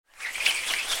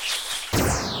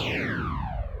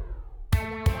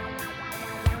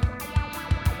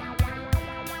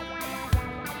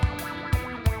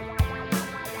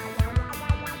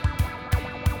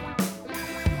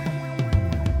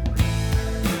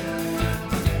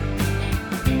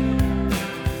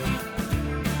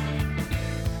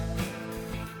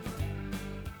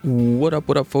What up,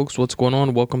 folks? What's going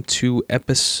on? Welcome to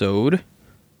episode...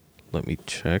 Let me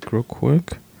check real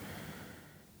quick.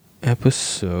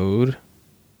 Episode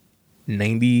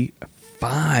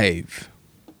 95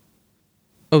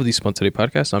 of the Spun Today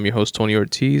podcast. I'm your host, Tony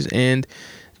Ortiz, and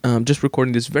I'm just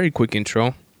recording this very quick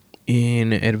intro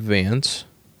in advance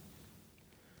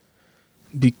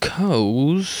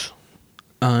because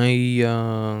I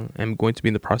am going to be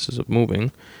in the process of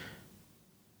moving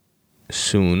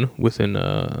soon, within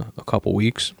a couple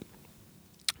weeks.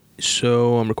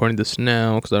 So I'm recording this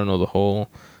now because I don't know the whole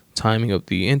timing of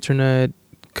the internet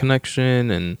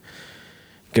connection and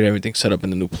get everything set up in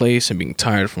the new place, and being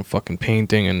tired from fucking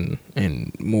painting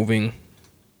and moving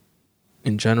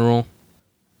in general.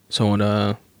 So I want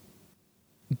to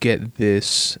get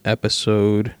this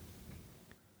episode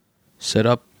set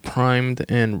up, primed,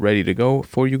 and ready to go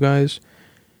for you guys.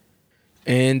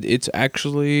 And it's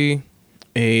actually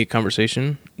a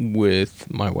conversation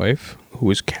with my wife, who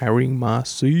is carrying my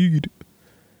seed,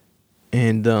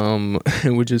 and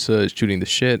we're just shooting the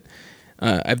shit.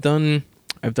 I've done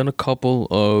a couple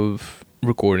of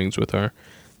recordings with her.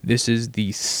 This is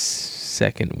the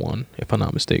second one, if I'm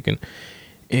not mistaken,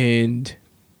 and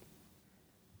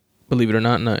believe it or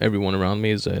not everyone around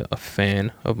me is a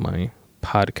fan of my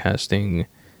podcasting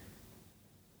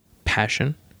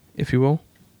passion, if you will.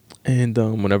 And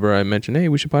whenever I mention, hey,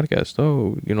 we should podcast,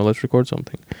 let's record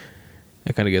something,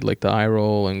 I kind of get like the eye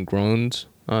roll and groans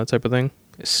type of thing,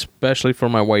 especially for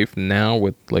my wife now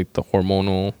with like the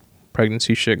hormonal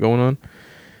pregnancy shit going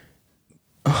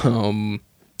on.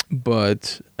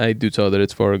 But I do tell her that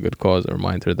it's for a good cause. I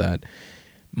remind her that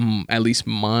at least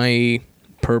my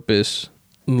purpose,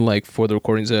 like for the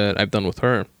recordings that I've done with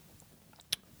her,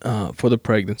 for the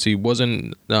pregnancy,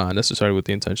 wasn't necessarily with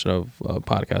the intention of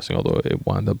podcasting, although it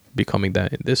wound up becoming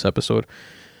that in this episode.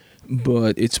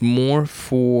 But it's more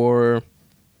for...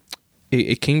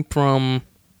 It came from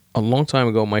a long time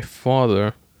ago. My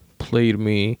father played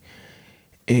me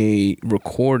a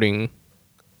recording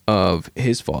of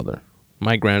his father,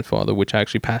 my grandfather, which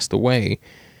actually passed away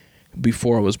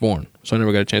before I was born. So I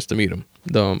never got a chance to meet him,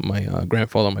 my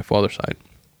grandfather on my father's side.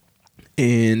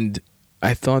 And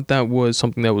I thought that was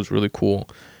something that was really cool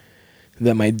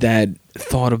that my dad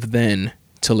thought of then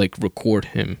to like record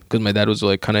him, because my dad was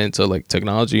like kind of into like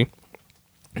technology.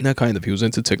 Not kind of, he was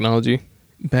into technology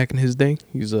back in his day.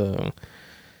 He's gonna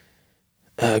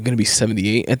be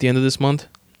 78 at the end of this month.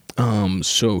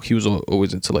 So he was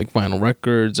always into like vinyl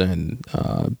records and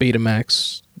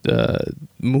Betamax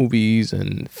movies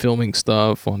and filming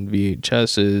stuff on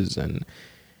VHSs, and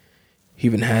he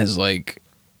even has like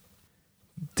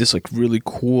this like really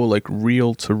cool like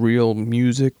reel-to-reel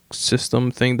music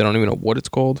system thing that I don't even know what it's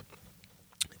called.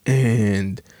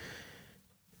 And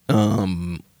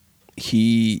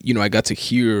he, I got to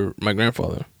hear my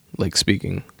grandfather like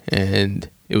speaking, and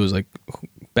it was like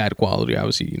bad quality,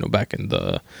 obviously, back in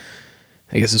the,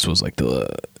 I guess this was like the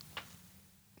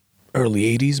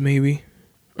early 80s maybe,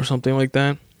 or something like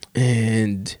that.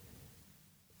 And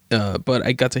but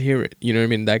I got to hear it, you know what I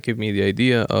mean? That gave me the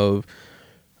idea of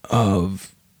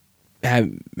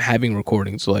having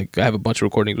recordings. Like I have a bunch of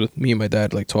recordings with me and my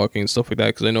dad like talking and stuff like that,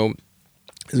 because I know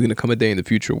there's going to come a day in the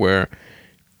future where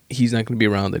he's not going to be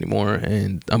around anymore,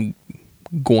 and I'm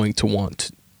going to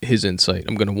want his insight.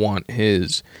 I'm going to want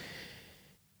his,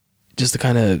 just to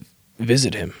kind of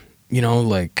visit him,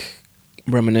 like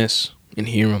reminisce and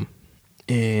hear him.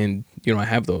 And I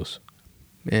have those,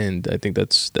 and I think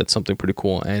that's something pretty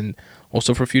cool. And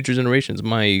also for future generations,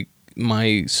 my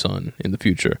son in the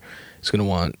future is going to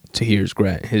want to hear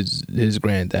his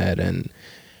granddad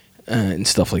and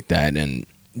stuff like that. And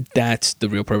that's the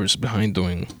real purpose behind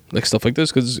doing like stuff like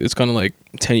this, because it's kind of like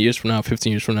 10 years from now,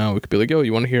 15 years from now, it could be like, yo,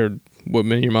 you want to hear what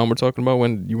me and your mom were talking about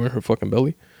when you were in her fucking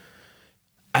belly?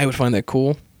 I would find that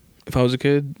cool if I was a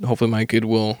kid. Hopefully my kid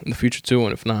will in the future too,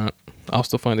 and if not, I'll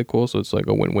still find it cool. So it's like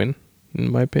a win-win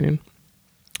in my opinion.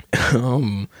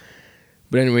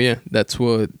 But anyway, yeah, that's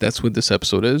what this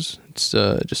episode is. It's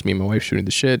just me and my wife shooting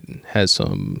the shit. It has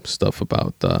some stuff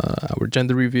about our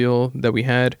gender reveal that we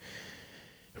had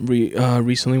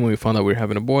recently when we found out we were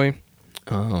having a boy.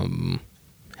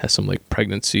 Has some like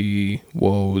pregnancy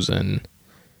woes and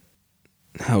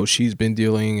how she's been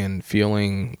dealing and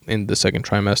feeling in the second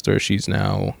trimester. She's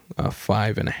now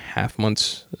 5.5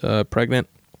 months pregnant,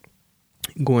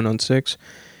 going on 6.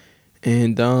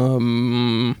 And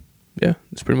yeah,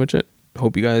 that's pretty much it.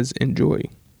 Hope you guys enjoy.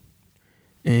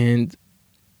 And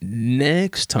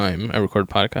next time I record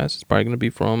a podcast, it's probably going to be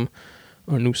from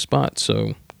our new spot.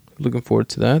 So looking forward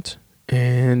to that,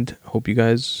 and hope you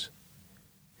guys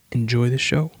enjoy the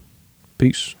show.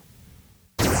 Peace.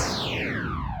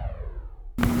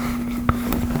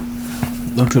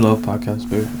 Don't you love podcasts,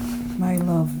 babe? I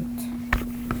love it.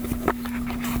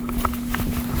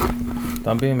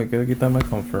 También me quiero quitar my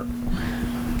comfort.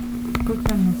 ¿Por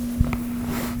qué no?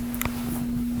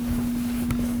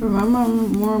 Remember,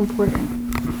 I'm more important.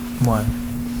 Why?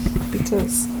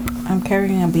 Because I'm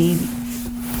carrying a baby.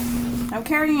 I'm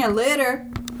carrying a litter.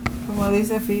 Como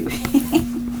dice Phoebe.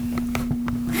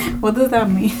 What does that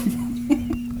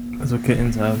mean? That's what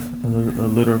kittens have. A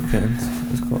litter of kittens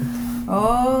is called.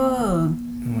 Oh.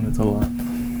 When it's a lot.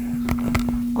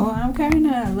 Oh, I'm carrying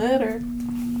a litter.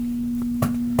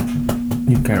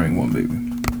 You're carrying one baby.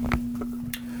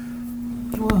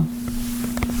 Whoa.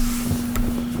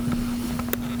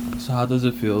 So how does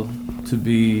it feel to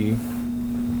be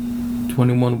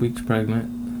 21 weeks pregnant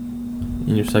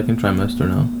in your second trimester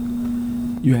now?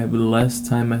 You have less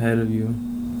time ahead of you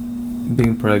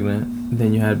being pregnant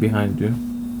than you had behind you.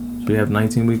 So you have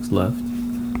 19 weeks left.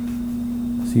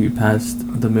 So you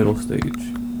passed the middle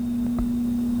stage.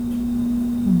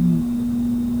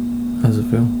 Mm-hmm. How's it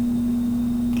feel?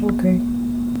 Okay.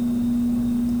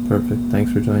 Perfect.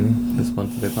 Thanks for joining this Fun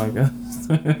Today podcast.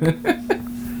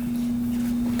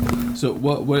 So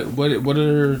what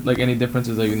are like any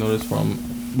differences that you noticed from?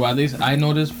 Well, at least I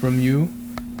noticed from you,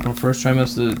 from first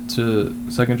trimester to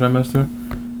second trimester,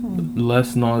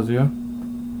 less nausea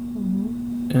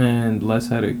and less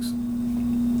headaches.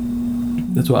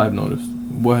 That's what I've noticed.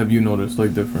 What have you noticed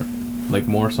like different? Like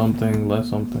more something, less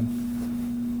something?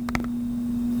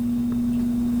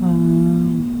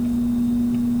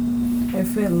 I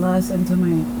fit less into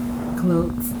my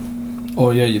clothes.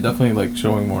 Oh yeah, you're definitely like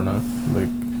showing more now. Like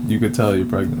you could tell you're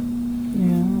pregnant.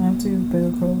 Yeah, I have to use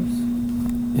bigger clothes.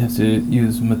 You have to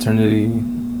use maternity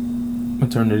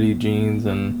jeans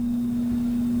and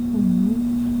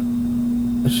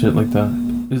shit like that.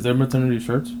 Is there maternity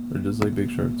shirts or just like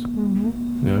big shirts?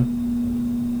 Yeah.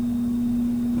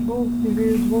 Both. You can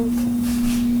use both.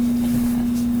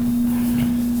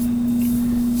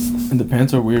 And the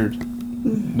pants are weird.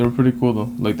 They're pretty cool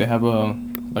though. Like they have a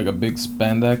big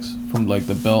spandex from like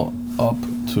the belt up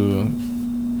to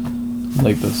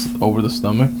like this over the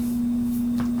stomach,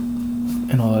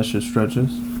 and all that shit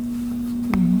stretches.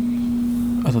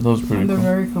 I thought that was pretty And they're cool.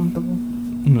 very comfortable.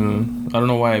 Yeah. I don't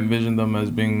know why I envisioned them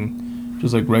as being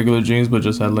just like regular jeans, but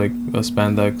just had like a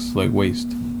spandex like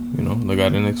waist. You know, like I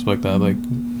didn't expect that like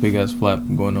big ass flap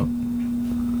going up.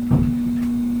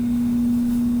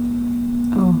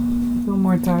 Oh, I feel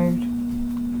more tired.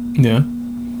 Yeah,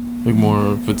 like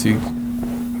more fatigued.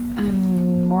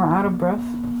 And more out of breath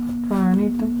for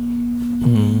anything.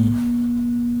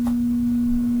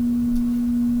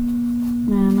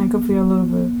 And I could feel a little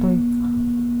bit like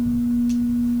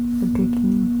the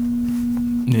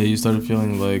kicking. Yeah, you started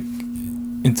feeling like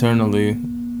internally,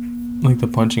 like the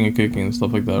punching and kicking and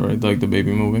stuff like that, right? Like the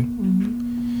baby moving.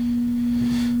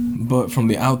 But from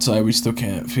the outside, we still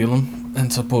can't feel them.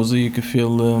 And supposedly you could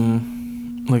feel them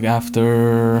like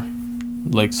after,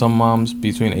 like some moms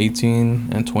between 18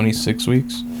 and 26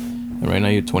 weeks. And right now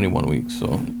you're 21 weeks,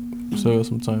 so still got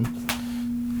some time.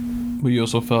 But you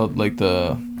also felt like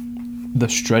the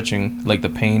stretching, like the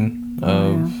pain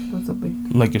of, yeah, that's a big.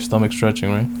 like your stomach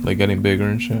stretching, right? Like getting bigger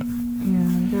and shit. Yeah,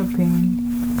 I got pain.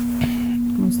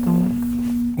 My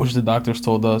stomach. Which the doctors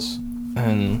told us,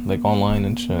 and like online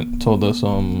and shit, told us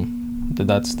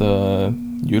that's the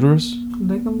uterus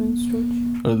Ligament stretch.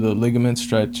 or the ligament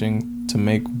stretching to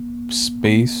make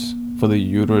space for the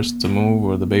uterus to move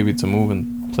or the baby to move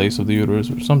in place of the uterus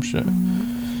or some shit.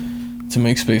 To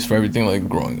make space for everything like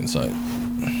growing inside.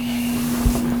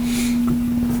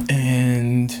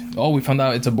 And we found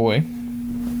out it's a boy.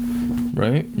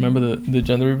 Right? Remember the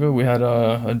gender reveal? We had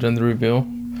a gender reveal.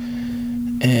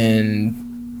 And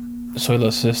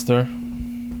Soyla's sister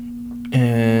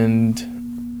and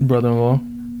brother-in-law,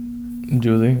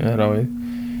 Julie Araui,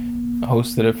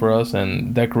 hosted it for us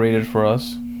and decorated for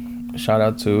us. Shout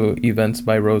out to Events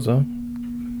by Rosa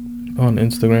on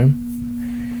Instagram.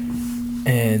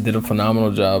 And did a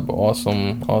phenomenal job.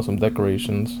 Awesome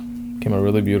decorations. Came out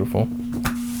really beautiful.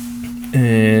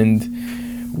 And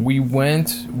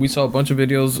we saw a bunch of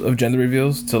videos of gender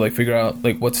reveals to like figure out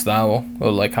like what style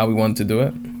or like how we wanted to do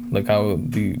it. Like how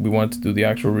we wanted to do the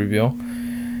actual reveal.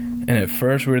 And at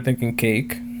first we were thinking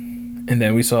cake. And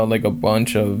then we saw like a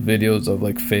bunch of videos of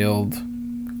like failed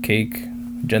cake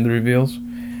gender reveals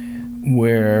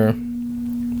where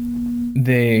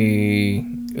they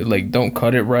like don't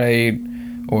cut it right,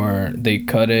 or they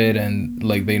cut it and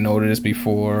like they noticed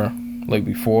beforehand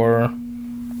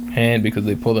because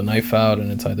they pulled a knife out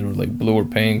and it's either like blue or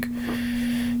pink,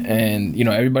 And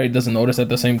everybody doesn't notice at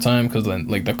the same time, because then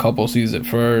like the couple sees it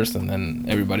first and then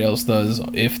everybody else does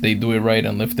if they do it right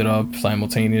and lift it up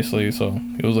simultaneously. So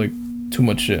it was like too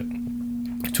much shit,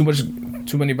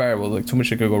 too many variables, like too much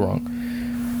shit could go wrong.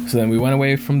 So then we went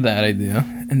away from that idea,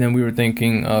 and then we were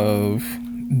thinking of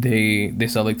they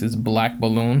sell like this black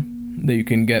balloon that you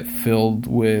can get filled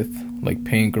with like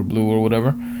pink or blue or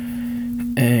whatever,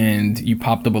 and you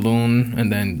pop the balloon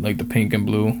and then like the pink and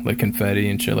blue like confetti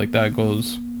and shit like that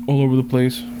goes all over the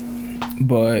place.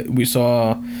 But we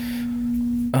saw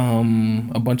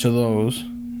a bunch of those,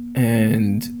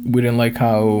 and we didn't like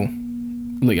how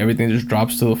like everything just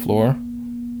drops to the floor,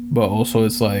 but also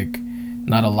it's like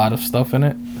not a lot of stuff in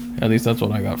it. At least that's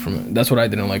what I got from it. That's what I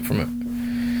didn't like from it.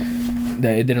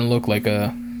 That it didn't look like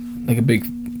a big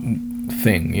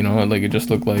thing, like it just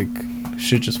looked like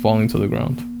shit just falling to the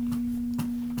ground.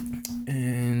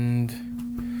 And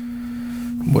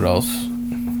what else?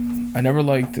 I never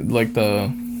liked like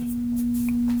the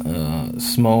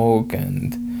smoke,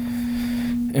 and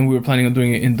we were planning on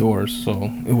doing it indoors,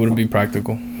 so it wouldn't be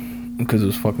practical because it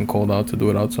was fucking cold out to do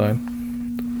it outside.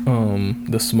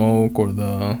 The smoke or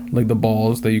the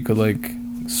balls that you could like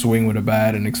swing with a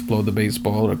bat and explode the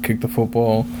baseball or kick the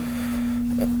football,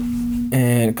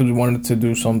 and because we wanted to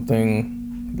do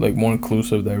something like more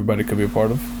inclusive that everybody could be a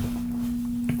part of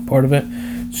it.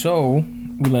 So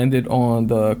we landed on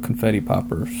the confetti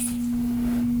poppers.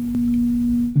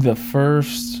 The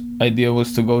first idea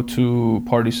was to go to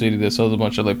Party City that sells a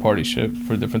bunch of like party shit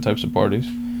for different types of parties,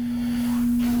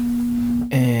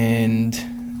 and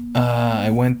I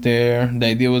went there. The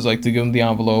idea was like to give them the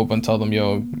envelope and tell them,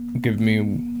 yo, give me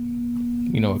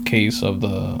a case of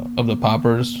the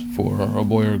poppers for a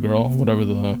boy or a girl, whatever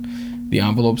the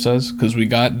envelope says, because we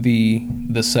got the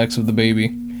sex of the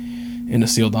baby in a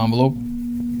sealed envelope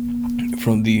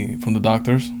from the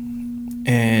doctors.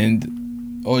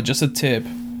 And just a tip,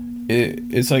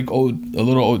 it's like a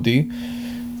little OD,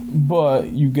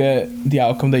 but you get the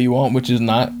outcome that you want, which is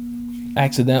not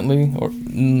accidentally or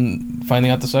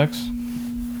finding out the sex,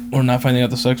 or not finding out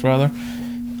the sex rather,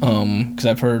 because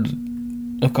I've heard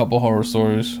a couple horror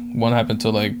stories. One happened to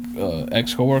like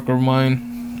ex-coworker of mine,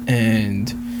 and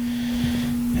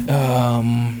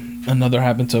another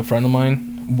happened to a friend of mine,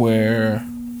 where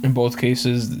in both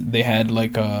cases they had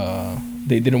like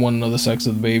they didn't want to know the sex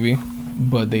of the baby,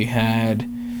 but they had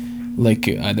like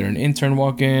either an intern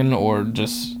walk in or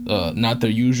just not their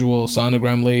usual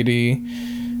sonogram lady,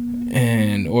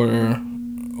 and or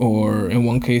in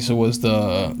one case it was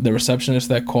the receptionist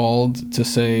that called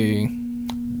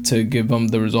to give them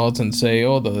the results and say,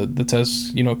 oh, the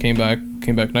test came back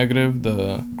negative,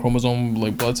 the chromosome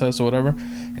like blood test or whatever,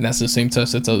 and that's the same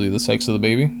test that tells you the sex of the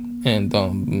baby, and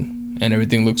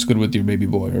everything looks good with your baby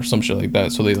boy or some shit like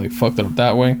that. So they like fucked it up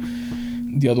that way.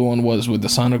 The other one was with the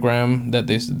sonogram that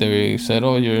they said,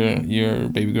 oh, your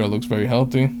baby girl looks very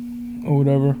healthy or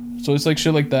whatever. So it's like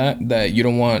shit like that you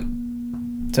don't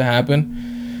want to happen,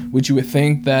 which you would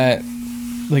think that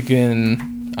like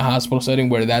in a hospital setting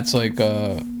where that's like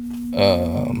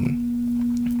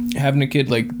having a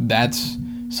kid, like that's,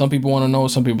 some people want to know,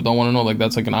 some people don't want to know, like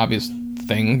that's like an obvious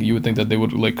thing. You would think that they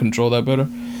would like control that better,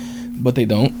 but they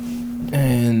don't.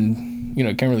 And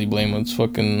can't really blame them. It's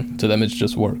fucking, to them it's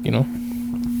just work,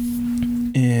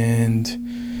 and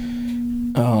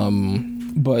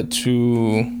but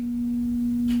to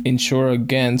ensure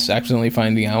against accidentally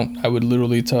finding out, I would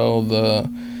literally tell the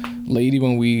lady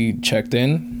when we checked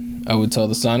in, I would tell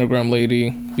the sonogram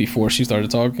lady before she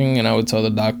started talking, and I would tell the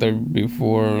doctor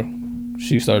before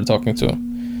she started talking to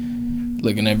him.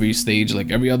 Like in every stage,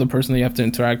 like every other person that you have to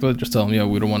interact with, just tell them, yeah,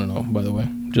 we don't want to know, by the way.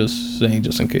 Just saying,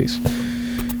 just in case.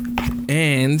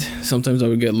 And sometimes I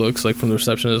would get looks like from the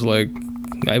receptionist, like,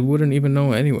 I wouldn't even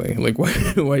know anyway. Like, why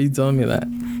are you telling me that?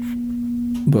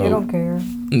 But, I don't care.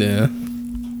 Yeah.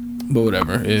 But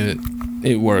whatever.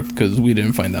 It worked because we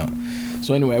didn't find out.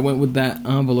 So anyway, I went with that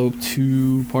envelope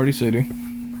to Party City.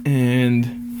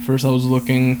 And first I was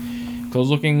looking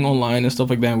online and stuff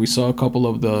like that, and we saw a couple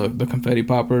of the confetti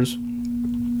poppers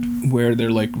where they're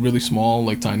like really small,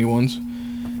 like tiny ones.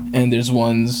 And there's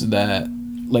ones that,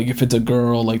 like if it's a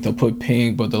girl, like they'll put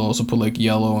pink, but they'll also put like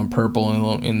yellow and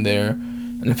purple in there.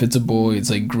 And if it's a boy, it's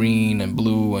like green and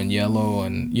blue and yellow,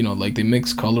 and like they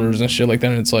mix colors and shit like that.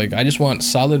 And it's like, I just want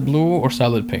solid blue or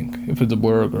solid pink if it's a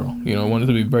boy or a girl. I want it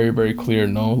to be very, very clear.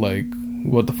 No, like,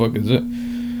 what the fuck is it?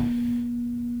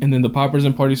 And then the poppers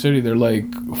in Party City, they're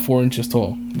like 4 inches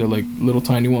tall. They're like little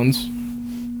tiny ones.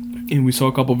 And we saw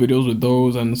a couple videos with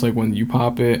those, and it's like when you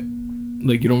pop it,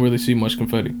 like you don't really see much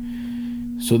confetti.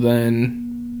 So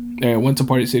then I went to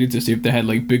Party City to see if they had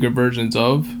like bigger versions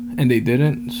of, and they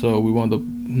didn't. So we wound up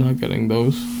not getting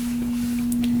those.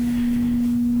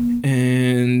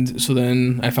 And so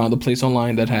then I found a place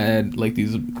online that had like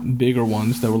these bigger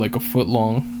ones that were like a foot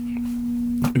long.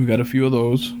 We got a few of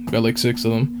those. We got like 6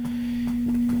 of them.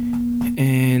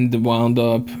 And wound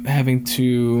up having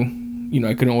to,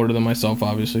 I couldn't order them myself,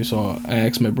 obviously. So I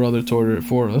asked my brother to order it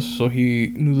for us. So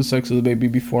he knew the sex of the baby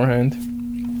beforehand.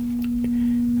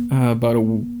 About a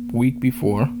week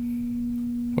before.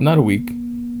 Well, not a week.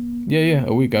 Yeah,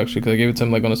 a week actually, because I gave it to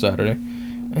him like on a Saturday.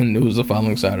 And it was the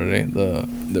following Saturday, the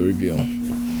reveal.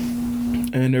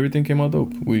 And everything came out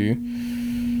dope. We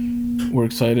were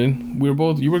excited. You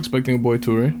were expecting a boy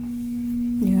too, right?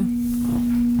 Yeah.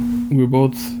 We were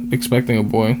both expecting a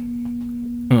boy.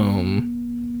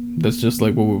 That's just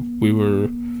like what we were,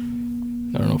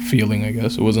 I don't know, feeling, I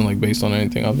guess. It wasn't like based on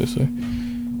anything, obviously.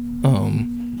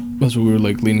 That's what we were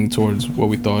like leaning towards what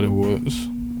we thought it was.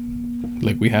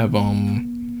 Like we have,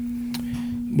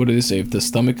 what do they say? If the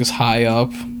stomach is high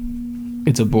up,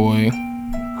 it's a boy.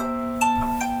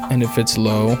 And if it's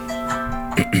low,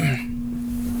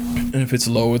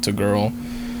 it's a girl.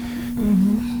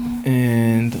 Mm-hmm.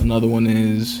 And another one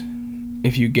is,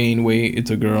 if you gain weight, it's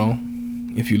a girl.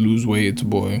 If you lose weight, it's a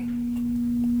boy.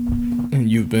 And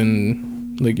you've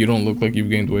been, like, you don't look like you've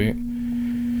gained weight.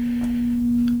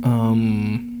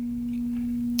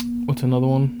 What's another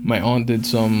one? My aunt did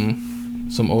some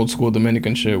old school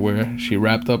Dominican shit where she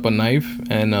wrapped up a knife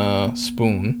and a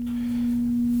spoon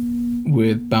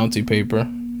with bouncy paper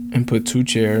and put 2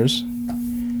 chairs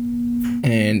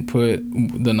and put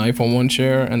the knife on one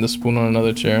chair and the spoon on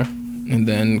another chair, and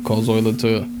then called Zoila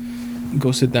to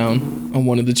go sit down on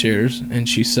one of the chairs, and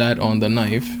she sat on the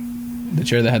knife, the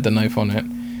chair that had the knife on it,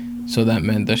 so that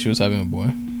meant that she was having a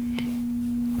boy.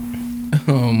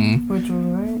 Which was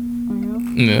right?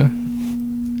 Yeah.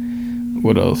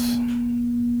 What else?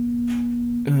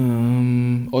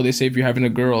 They say if you're having a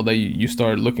girl that you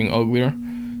start looking uglier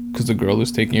because the girl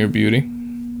is taking your beauty,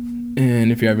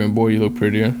 and if you're having a boy you look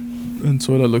prettier, and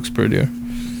so that looks prettier,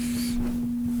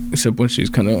 except when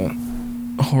she's kind of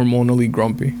hormonally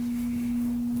grumpy,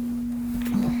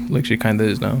 like she kind of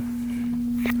is now.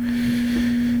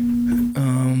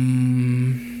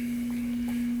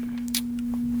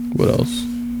 What else?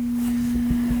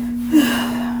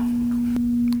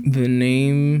 The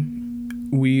name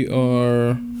we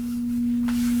are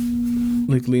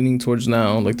like leaning towards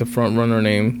now, like the front runner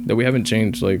name that we haven't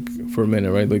changed like for a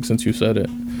minute, right? Like since you said it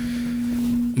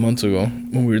months ago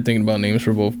when we were thinking about names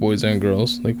for both boys and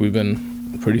girls, like we've been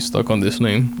pretty stuck on this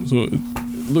name, so it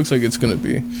looks like it's gonna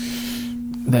be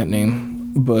that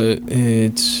name, but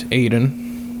it's Aiden,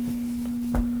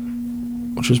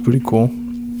 which is pretty cool.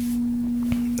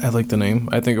 I like the name.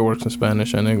 I think it works in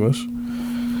Spanish and English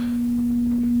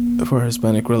for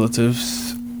Hispanic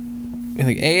relatives. You're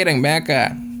like, Aiden, ven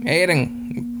acá. Aiden,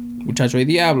 muchacho de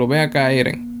diablo, ven acá,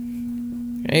 Aiden.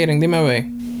 Aiden, dime ve.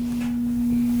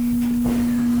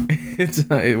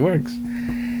 It works.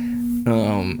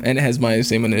 And it has my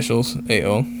same initials,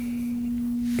 AO,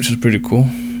 which is pretty cool.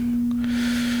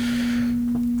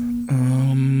 We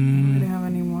didn't have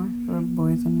any more for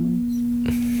boys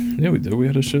anyways. Yeah, we did. We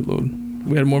had a shitload.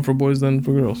 We had more for boys than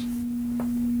for girls.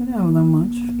 We didn't have that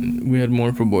much. We had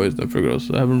more for boys than for girls.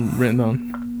 So I haven't written down.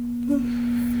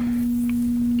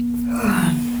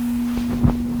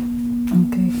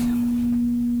 Okay.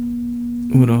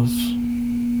 What else?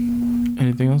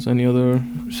 Anything else? Any other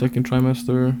second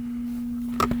trimester?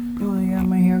 Oh yeah,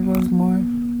 my hair grows more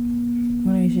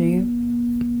when I shave.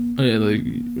 Oh yeah, like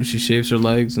she shaves her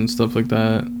legs and stuff like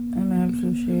that. And I have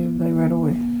to shave like right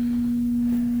away.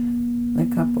 Like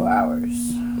a couple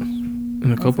hours.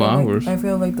 In a couple hours? I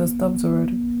feel like the stubs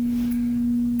already.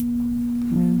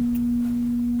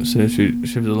 Yeah. So she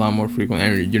shaves a lot more frequent.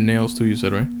 And your nails too, you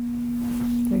said, right?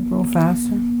 They grow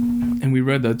faster. And we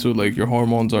read that too, like your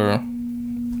hormones are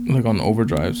like on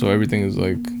overdrive, so everything is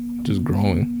like just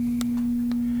growing.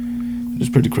 It's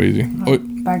pretty crazy.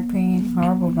 Back pain,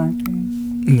 horrible back pain.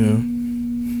 Yeah.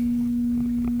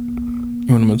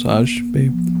 You want a massage,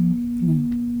 babe? No.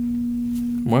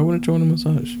 Why wouldn't you want a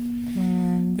massage?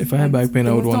 And If I had back pain,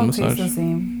 I would want a massage. Taste the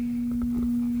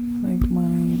same. Like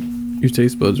my. Your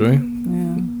taste buds, right?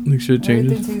 Yeah. Like shit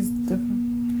changes. Everything tastes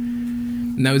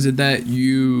different. Now, is it that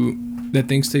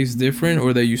things taste different,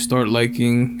 or that you start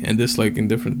liking and disliking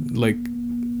different? Like.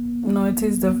 No, it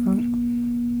tastes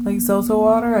different. Like seltzer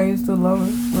water, I used to love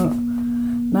it, but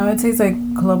now it tastes like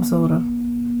club soda.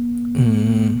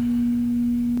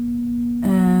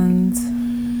 And.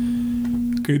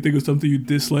 Can you think of something you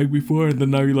disliked before and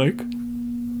then now you like?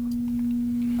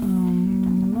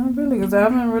 Not really, because I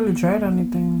haven't really tried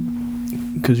anything.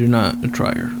 Because you're not a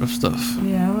trier of stuff.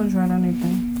 Yeah, I haven't tried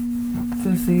anything.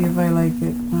 to see if I like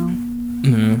it. No,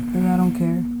 because I don't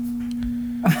care.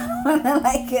 I don't wanna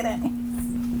like it anyways.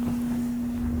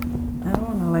 I don't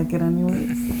wanna like it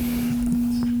anyways.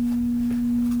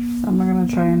 So I'm not gonna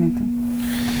try anything.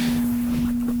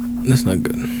 That's not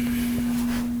good.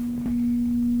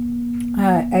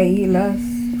 I eat less.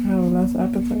 I have less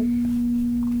appetite.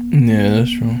 Yeah,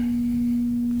 that's true.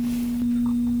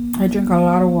 I drink a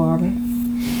lot of water.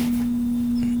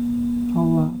 A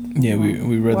lot. Yeah,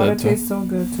 we read Water that too. tastes so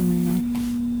good to me now.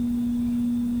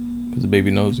 Because the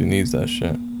baby knows he needs that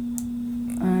shit.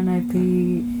 And I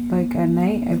pee, like at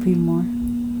night, I pee more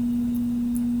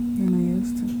than I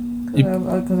used to.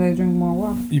 Because I drink more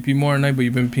water. You pee more at night, but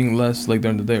you've been peeing less like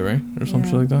during the day, right? Or some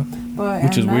shit like that? But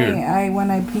which at is night, weird.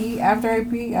 After I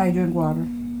pee, I drink water.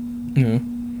 Yeah.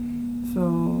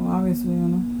 So, obviously,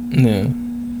 Yeah.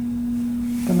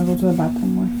 Gonna go to the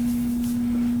bathroom more.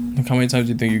 Like how many times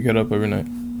do you think you get up every night?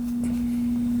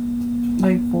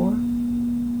 Like 4.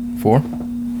 4?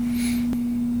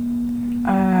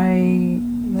 I,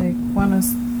 want to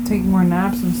take more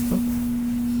naps and stuff.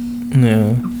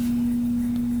 Yeah.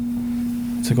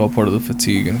 It's like all part of the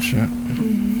fatigue and shit.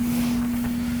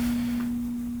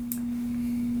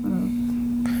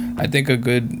 I think a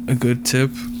good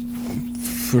tip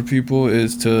for people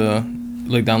is to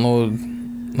like download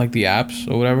like the apps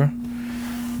or whatever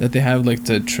that they have, like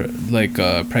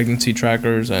the pregnancy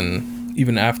trackers, and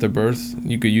even after birth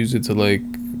you could use it to like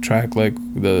track like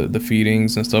the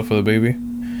feedings and stuff for the baby,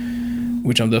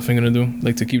 which I'm definitely gonna do,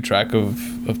 like to keep track of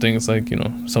things, like, you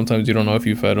know, sometimes you don't know if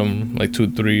you fed them like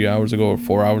 2-3 hours ago or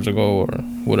 4 hours ago or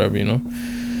whatever, you know,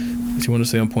 if you want to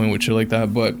stay on point with shit like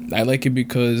that. But I like it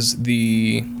because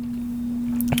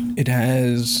it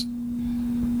has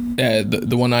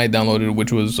the one I downloaded,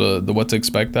 which was the What to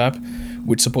Expect app,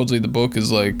 which supposedly the book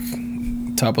is like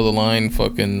top of the line.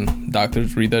 Fucking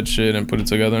doctors read that shit and put it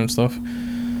together and stuff.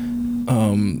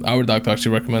 Our doctor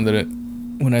actually recommended it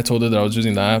when I told her that I was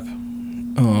using the app.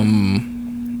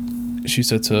 She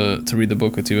said to read the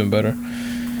book. It's even better.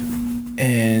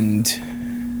 And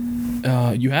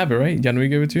you have it, right? Janui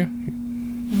gave it to you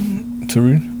to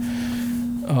read.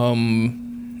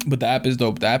 But the app is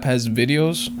dope. The app has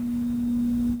videos,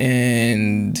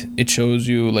 and it shows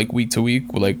you like week to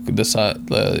week, like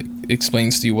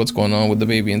explains to you what's going on with the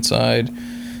baby inside,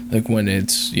 like when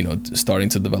it's, you know, starting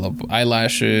to develop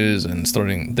eyelashes and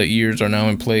starting, the ears are now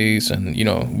in place, and, you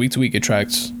know, week to week it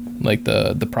tracks like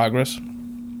the progress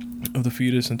of the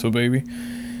fetus into a baby.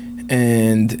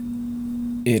 And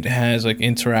it has like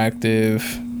interactive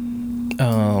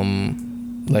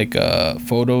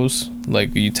photos,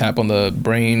 like you tap on the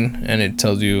brain and it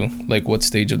tells you like what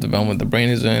stage of development the brain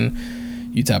is in.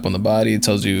 You tap on the body, it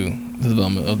tells you the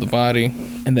development of the body.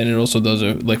 And then it also does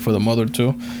it like for the mother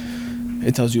too.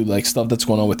 It tells you like stuff that's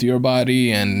going on with your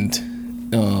body, and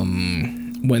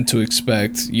when to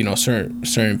expect, you know,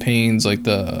 certain pains, like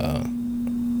the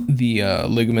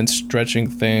ligament stretching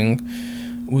thing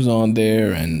was on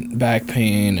there, and back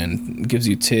pain, and gives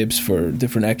you tips for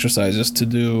different exercises to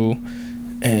do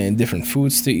and different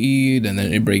foods to eat. And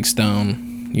then it breaks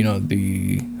down, you know,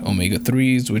 the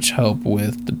omega-3s, which help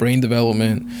with the brain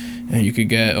development, and you could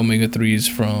get omega-3s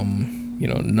from, you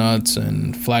know, nuts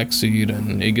and flaxseed,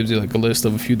 and it gives you like a list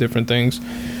of a few different things.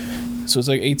 So it's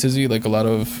like A to Z, like a lot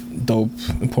of dope,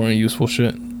 important, useful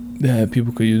shit that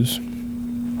people could use.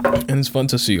 And it's fun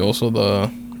to see also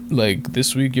like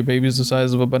this week your baby's the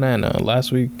size of a banana,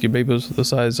 last week your baby was the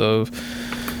size of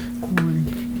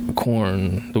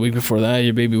corn, the week before that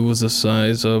your baby was the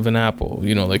size of an apple,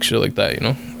 you know, like shit like that, you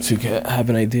know, so you can have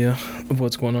an idea of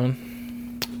what's going on.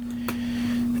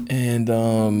 And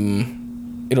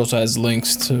it also has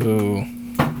links to,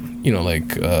 you know,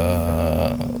 like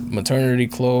maternity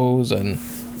clothes and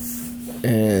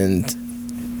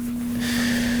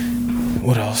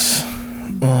what else,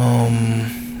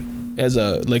 as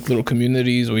a like little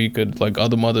communities where you could, like,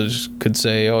 other mothers could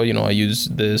say, oh, you know, I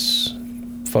used this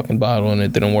fucking bottle and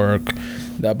it didn't work,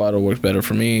 that bottle works better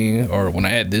for me, or when I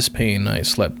had this pain I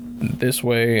slept this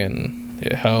way and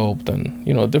it helped, and,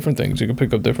 you know, different things. You can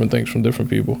pick up different things from different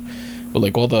people, but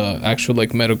like all the actual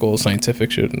like medical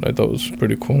scientific shit I thought was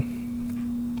pretty cool.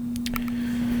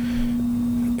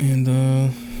 And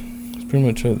that's pretty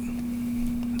much it.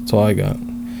 That's all I got.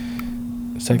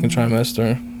 Second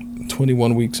trimester,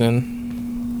 21 weeks in,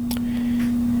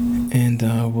 and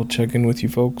we'll check in with you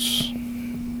folks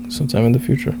sometime in the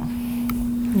future.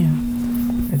 Yeah.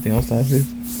 Anything else to add, dude?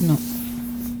 No.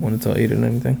 Want to tell Aiden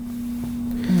anything?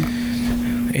 No.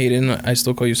 Aiden, I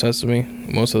still call you Sesame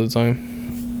most of the time.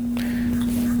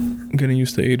 I'm getting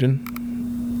used to Aiden.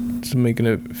 Just making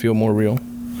it feel more real.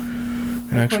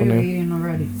 An actual name. Eating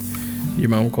already. Your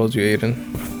mom calls you Aiden.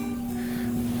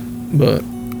 But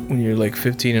when you're like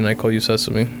 15 and I call you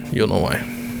Sesame, you'll know why.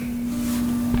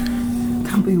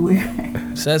 Don't be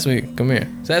weird. Sesame, come here.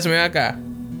 Sesame, acá.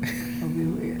 Don't be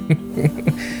weird.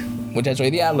 Muchacho y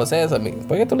diablo, Sesame.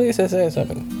 ¿Por qué tú le dices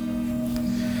Sesame?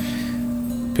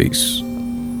 Peace.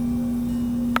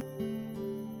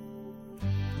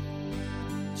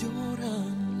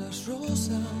 Lloran las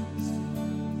rosas,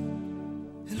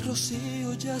 el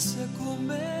rocío ya se ha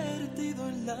convertido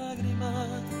en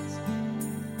lágrimas.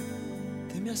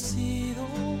 Te me has ido,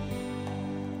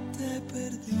 te he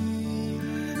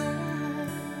perdido.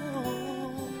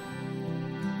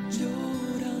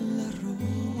 Lloran las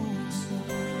rosas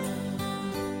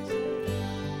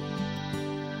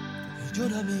y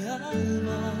llora mi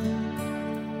alma,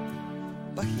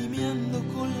 va gimiendo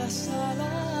con las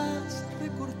alas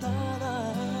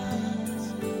recortadas.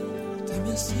 Te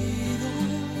me has ido,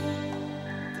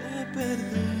 te he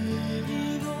perdido.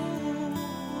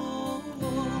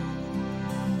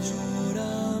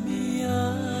 Llora mi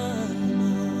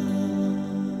alma.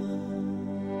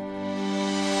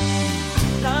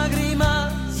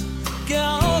 Lágrimas que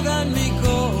ahogan mi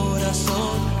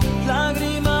corazón,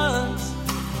 lágrimas,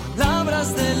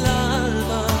 palabras del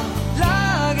alma,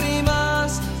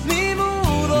 lágrimas, mi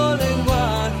mudo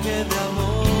lenguaje de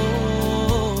amor.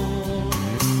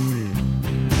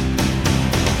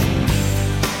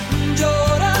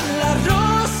 Lloran las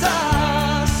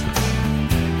rosas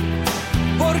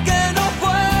porque no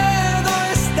puedo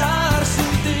estar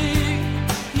sin ti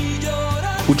y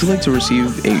lloran. Would you like to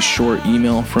receive a short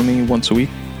email from me once a week?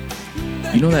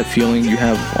 You know that feeling you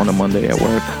have on a Monday at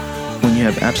work when you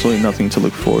have absolutely nothing to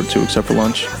look forward to except for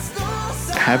lunch?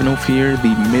 Have no fear,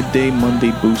 the Midday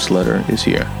Monday Boost letter is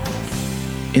here.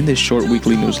 In this short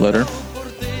weekly newsletter,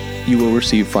 you will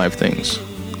receive 5 things.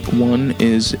 1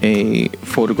 is a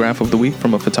photograph of the week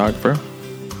from a photographer.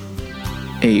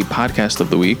 A podcast of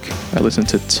the week. I listen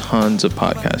to tons of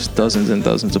podcasts, dozens and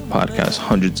dozens of podcasts,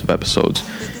 hundreds of episodes,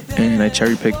 and I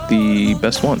cherry pick the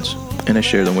best ones, and I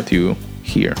share them with you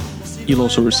here. You'll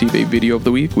also receive a video of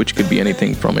the week, which could be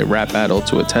anything from a rap battle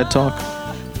to a TED Talk.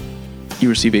 You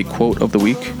receive a quote of the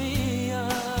week,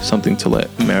 something to let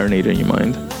marinate in your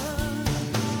mind,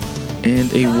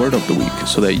 and a word of the week,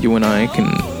 so that you and I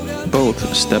can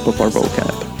both step up our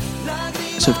vocab.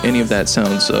 So if any of that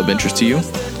sounds of interest to you,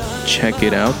 check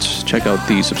it out. Check out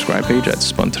the subscribe page at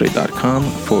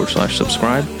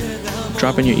spuntoday.com/subscribe.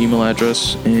 Drop in your email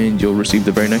address and you'll receive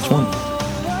the very next one.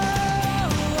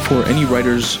 For any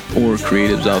writers or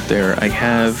creatives out there, I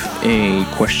have a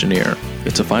questionnaire.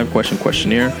 It's a 5-question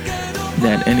questionnaire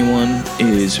that anyone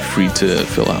is free to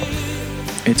fill out.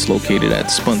 It's located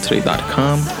at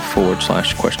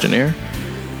spuntoday.com/questionnaire.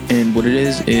 And what it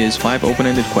is 5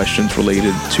 open-ended questions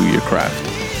related to your craft.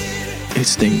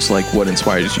 It's things like what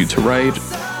inspires you to write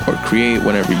or create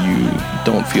whenever you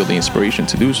don't feel the inspiration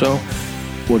to do so.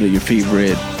 What are your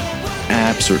favorite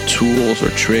apps or tools or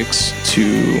tricks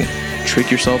to trick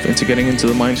yourself into getting into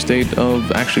the mind state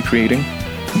of actually creating?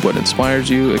 What inspires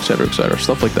you, etc.,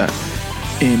 stuff like that.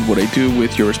 And what I do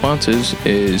with your responses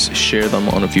is share them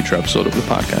on a future episode of the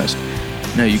podcast.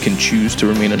 Now you can choose to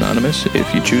remain anonymous.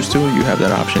 If you choose to, you have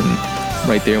that option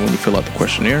right there when you fill out the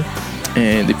questionnaire.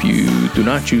 And if you do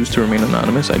not choose to remain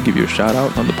anonymous, I give you a shout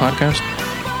out on the podcast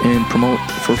and promote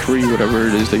for free whatever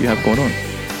it is that you have going on.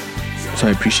 So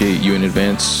I appreciate you in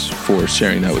advance for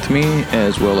sharing that with me,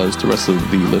 as well as the rest of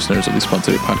the listeners of the Spun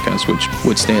Today podcast, which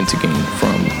would stand to gain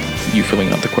from you filling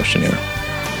out the questionnaire.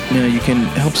 Now, you can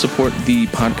help support the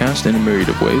podcast in a myriad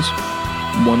of ways.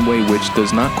 One way which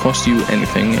does not cost you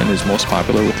anything and is most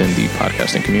popular within the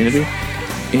podcasting community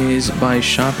is by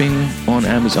shopping on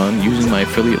Amazon using my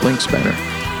affiliate links banner.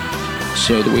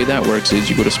 So the way that works is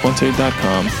you go to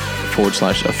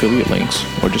spuntoday.com/affiliate links,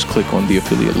 or just click on the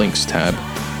affiliate links tab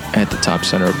at the top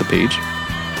center of the page,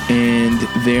 and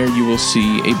there you will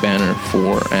see a banner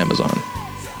for Amazon.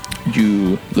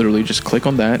 You literally just click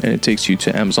on that and it takes you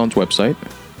to Amazon's website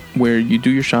where you do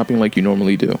your shopping like you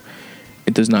normally do.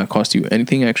 It does not cost you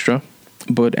anything extra,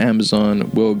 but Amazon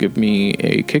will give me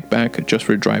a kickback just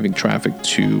for driving traffic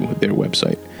to their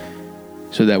website.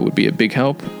 So that would be a big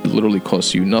help. It literally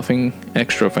costs you nothing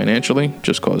extra financially,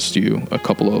 just costs you a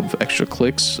couple of extra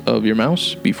clicks of your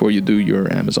mouse before you do your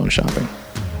Amazon shopping.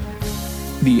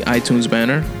 The iTunes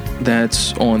banner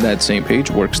that's on that same page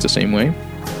works the same way.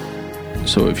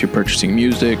 So if you're purchasing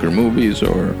music or movies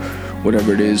or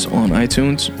whatever it is on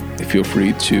iTunes, feel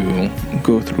free to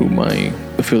go through my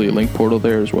affiliate link portal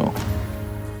there as well.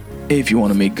 If you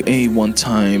want to make a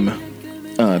one-time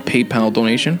PayPal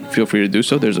donation, feel free to do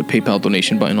so. There's a PayPal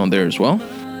donation button on there as well.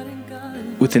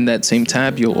 Within that same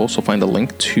tab, you'll also find a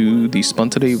link to the Spun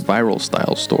Today Viral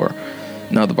Style store.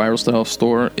 Now, the Viral Style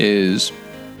store is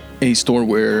a store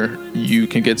where you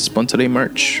can get Spun Today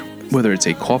merch, whether it's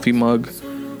a coffee mug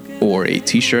or a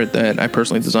t-shirt that I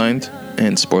personally designed.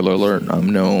 And spoiler alert,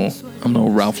 I'm no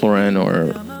Ralph Lauren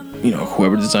or,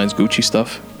 whoever designs Gucci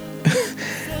stuff.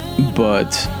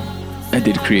 But I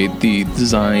did create the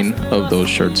design of those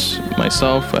shirts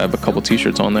myself. I have a couple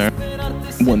t-shirts on there.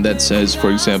 One that says, for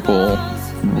example,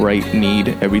 Right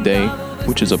Need Every Day,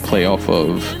 which is a play off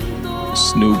of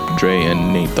Snoop, Dre,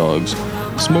 and Nate Dogg's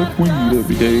Smoke Weed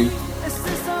Every Day.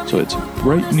 So it's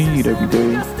Right Need Every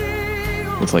Day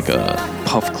with like a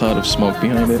puff cloud of smoke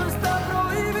behind it.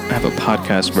 I have a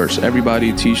Podcast Versus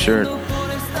Everybody t-shirt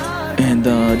and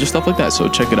just stuff like that. So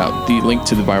check it out. The link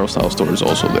to the Viral Style store is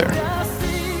also there.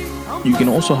 You can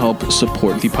also help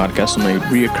support the podcast on a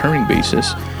reoccurring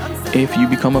basis if you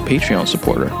become a Patreon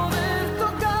supporter.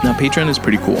 Now, Patreon is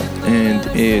pretty cool, and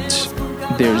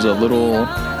there's a little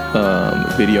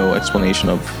video explanation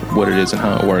of what it is and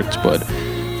how it works, but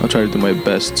I'll try to do my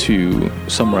best to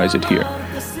summarize it here.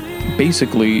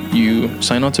 Basically, you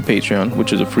sign on to Patreon,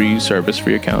 which is a free service,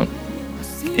 free account,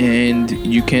 and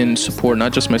you can support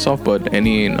not just myself, but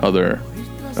any other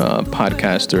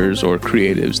podcasters or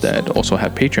creatives that also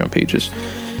have Patreon pages.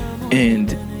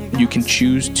 And you can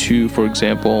choose to, for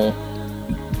example,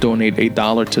 donate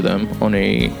 $1 to them on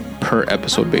a per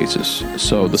episode basis.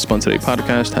 So the Spun Today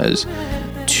podcast has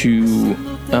 2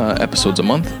 episodes a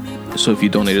month. So if you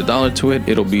donate $1 to it,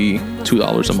 it'll be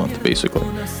 $2 a month, basically.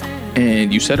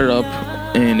 And you set it up,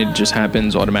 and it just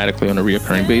happens automatically on a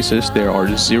reoccurring basis. There are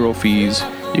 0 fees.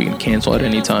 You can cancel at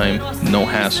any time. No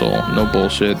hassle, no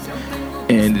bullshit.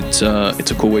 And it's a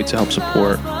cool way to help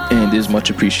support, and is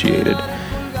much appreciated.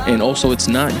 And also, it's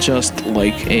not just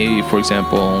like for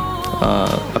example,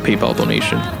 a PayPal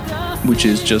donation, which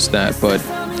is just that, but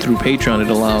through Patreon, it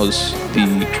allows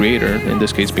the creator, in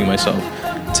this case being myself,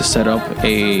 to set up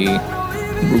a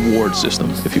reward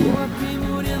system, if you will.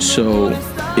 So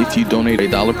if you donate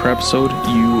 $1 per episode,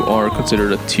 you are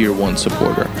considered a tier 1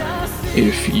 supporter.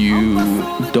 If you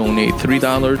donate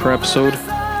 $3 per episode,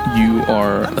 you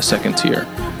are a second tier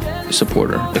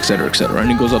supporter, etc., etc.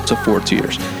 And it goes up to 4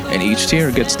 tiers, and each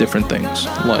tier gets different things.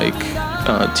 Like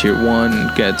tier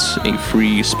 1 gets a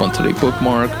free Spun Today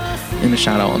bookmark and a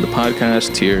shout out on the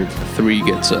podcast. Tier 3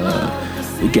 gets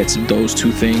those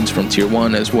 2 things from tier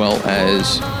 1, as well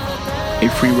as a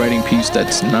free writing piece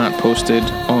that's not posted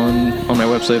on my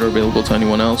website or available to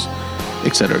anyone else,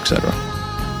 etc., etc.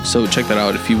 So check that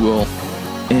out if you will.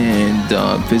 And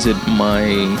visit my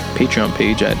Patreon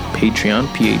page at Patreon,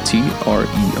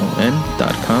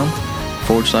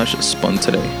 patreon.com/Spun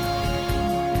Today.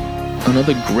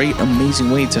 Another great, amazing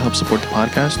way to help support the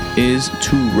podcast is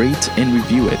to rate and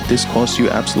review it. This costs you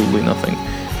absolutely nothing.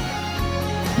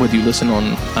 Whether you listen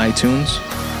on iTunes,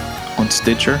 on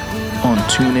Stitcher, on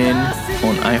TuneIn,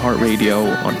 on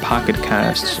iHeartRadio, on Pocket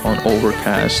Casts, on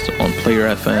Overcast, on Player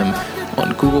FM,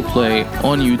 on Google Play,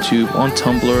 on YouTube, on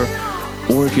Tumblr,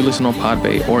 or if you listen on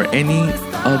Podbay or any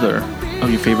other of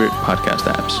your favorite podcast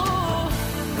apps.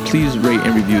 Please rate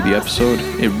and review the episode.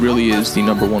 It really is the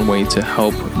number 1 way to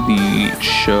help the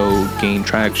show gain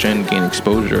traction, gain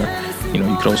exposure. You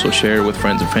can also share it with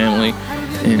friends and family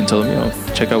and tell them,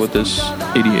 check out what this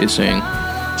idiot is saying.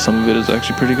 Some of it is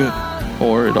actually pretty good,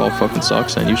 or it all fucking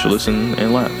sucks and you should listen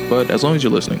and laugh. But as long as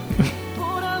you're listening,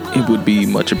 it would be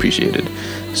much appreciated.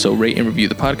 So rate and review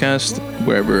the podcast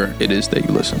wherever it is that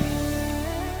you listen.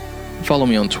 Follow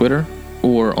me on Twitter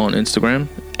or on Instagram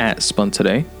at Spun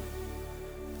Today.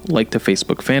 Like the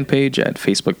Facebook fan page at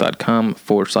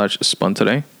facebook.com/Spun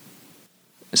Today.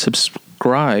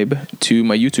 Subscribe to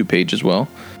my YouTube page as well.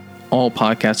 All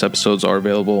podcast episodes are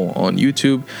available on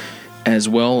YouTube, as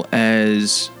well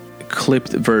as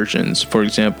clipped versions. For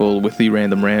example, with the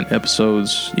Random Rant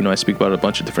episodes, I speak about a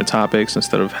bunch of different topics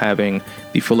instead of having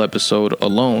the full episode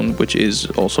alone, which is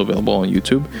also available on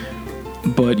YouTube.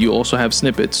 But you also have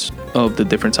snippets of the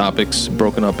different topics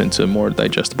broken up into more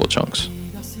digestible chunks.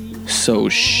 So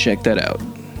check that out.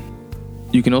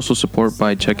 You can also support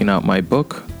by checking out my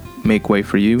book, Make Way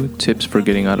For You, Tips for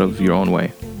Getting Out of Your Own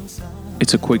Way.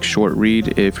 It's a quick short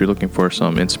read if you're looking for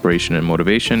some inspiration and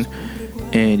motivation,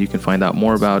 and you can find out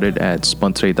more about it at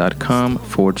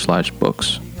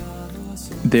spuntoday.com/books.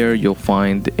 There you'll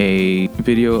find a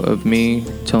video of me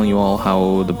telling you all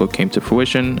how the book came to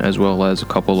fruition, as well as a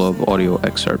couple of audio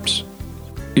excerpts.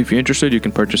 If you're interested, you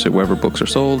can purchase it wherever books are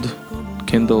sold: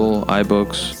 Kindle,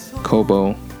 iBooks,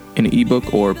 Kobo, in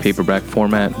ebook or paperback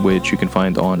format, which you can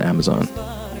find on Amazon.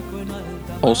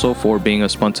 Also, for being a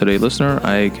Spun Today listener,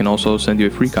 I can also send you a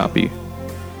free copy.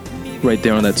 right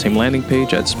there on that same landing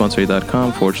page at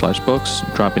spunsory.com/books.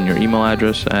 Drop in your email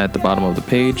address at the bottom of the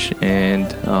page,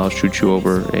 and I'll shoot you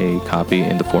over a copy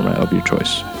in the format of your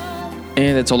choice.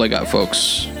 And that's all I got,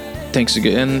 folks. Thanks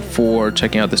again for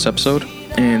checking out this episode.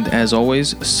 And as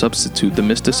always, substitute the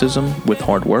mysticism with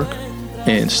hard work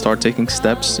and start taking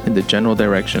steps in the general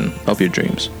direction of your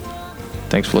dreams.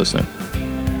 Thanks for listening.